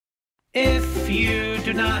If you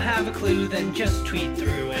do not have a clue, then just tweet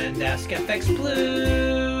through and ask FX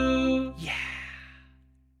Blue. Yeah.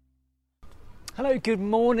 Hello, good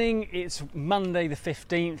morning. It's Monday the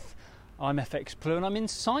 15th. I'm FX Blue and I'm in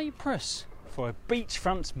Cyprus for a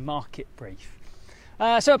beachfront market brief.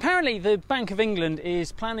 So apparently the Bank of England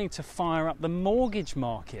is planning to fire up the mortgage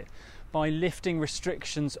market by lifting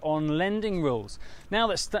restrictions on lending rules. Now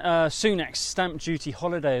that Sunak's stamp duty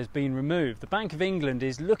holiday has been removed, the Bank of England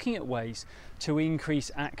is looking at ways to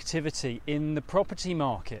increase activity in the property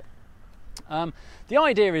market. The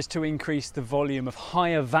idea is to increase the volume of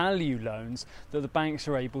higher value loans that the banks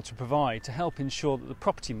are able to provide to help ensure that the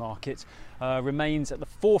property market remains at the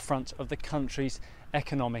forefront of the country's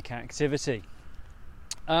economic activity.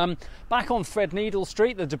 Back on Threadneedle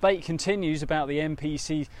Street, the debate continues about the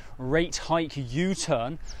MPC rate hike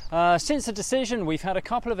U-turn. Since the decision, we've had a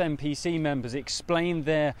couple of MPC members explain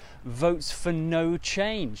their votes for no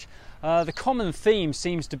change. The common theme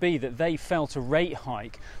seems to be that they felt a rate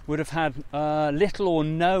hike would have had little or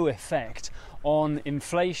no effect on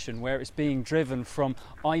inflation, where it's being driven from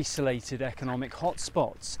isolated economic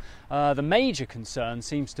hotspots. The major concern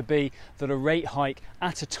seems to be that a rate hike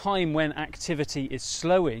at a time when activity is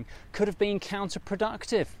slowing could have been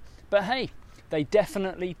counterproductive. But hey, they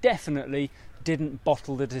definitely didn't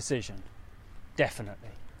bottle the decision. Definitely.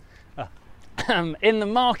 In the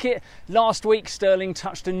market, last week sterling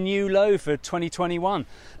touched a new low for 2021.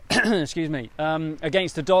 Excuse me.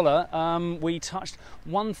 Against the dollar, we touched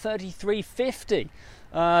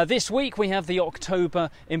 133.50. This week we have the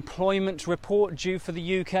October employment report due for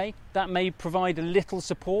the UK. That may provide a little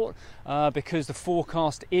support because the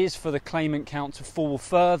forecast is for the claimant count to fall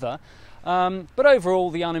further. But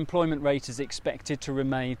overall, the unemployment rate is expected to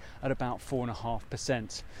remain at about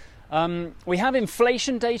 4.5%. We have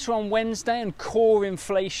inflation data on Wednesday, and core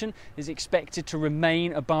inflation is expected to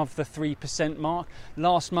remain above the 3% mark.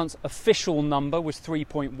 Last month's official number was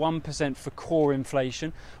 3.1% for core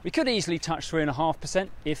inflation. We could easily touch 3.5%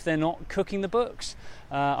 if they're not cooking the books.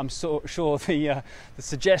 I'm sure the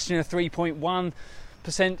suggestion of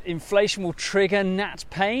 3.1% inflation will trigger Nat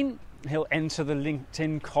Payne. He'll enter the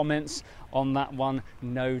LinkedIn comments on that one,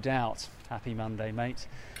 no doubt. Happy Monday, mate.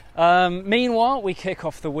 Meanwhile, we kick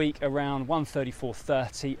off the week around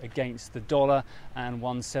 134.30 against the dollar and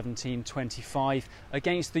 117.25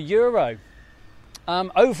 against the euro.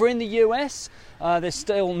 Over in the US, there's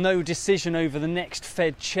still no decision over the next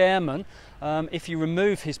Fed chairman. If you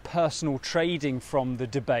remove his personal trading from the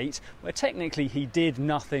debate, where technically he did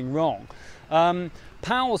nothing wrong,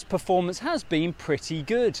 Powell's performance has been pretty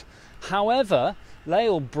good. However,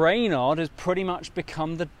 Lael Brainard has pretty much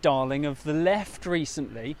become the darling of the left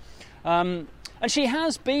recently. And she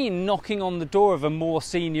has been knocking on the door of a more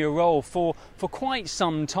senior role for quite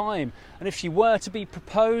some time. And if she were to be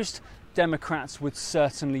proposed, Democrats would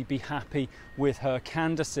certainly be happy with her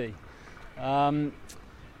candidacy.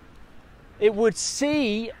 It would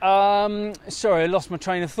see... sorry, I lost my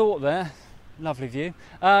train of thought there. Lovely view.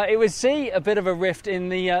 It would see a bit of a rift in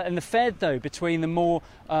the Fed, though, between the more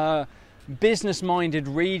business-minded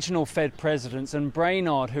regional Fed presidents and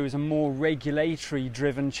Brainard, who is a more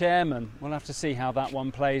regulatory-driven chairman. We'll have to see how that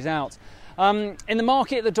one plays out. In the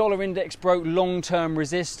market, the dollar index broke long-term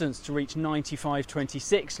resistance to reach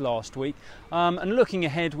 95.26 last week. And looking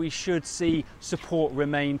ahead, we should see support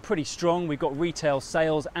remain pretty strong. We've got retail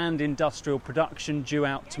sales and industrial production due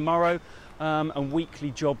out tomorrow, and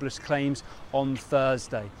weekly jobless claims on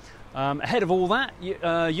Thursday. Ahead of all that,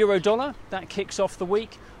 euro dollar, that kicks off the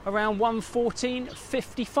week around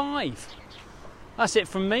 114.55. That's it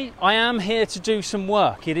from me. I am here to do some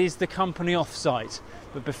work. It is the company off-site.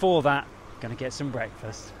 But before that, going to get some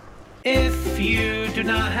breakfast. If you do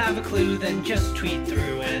not have a clue, then just tweet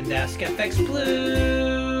through and ask FX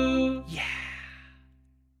Blue.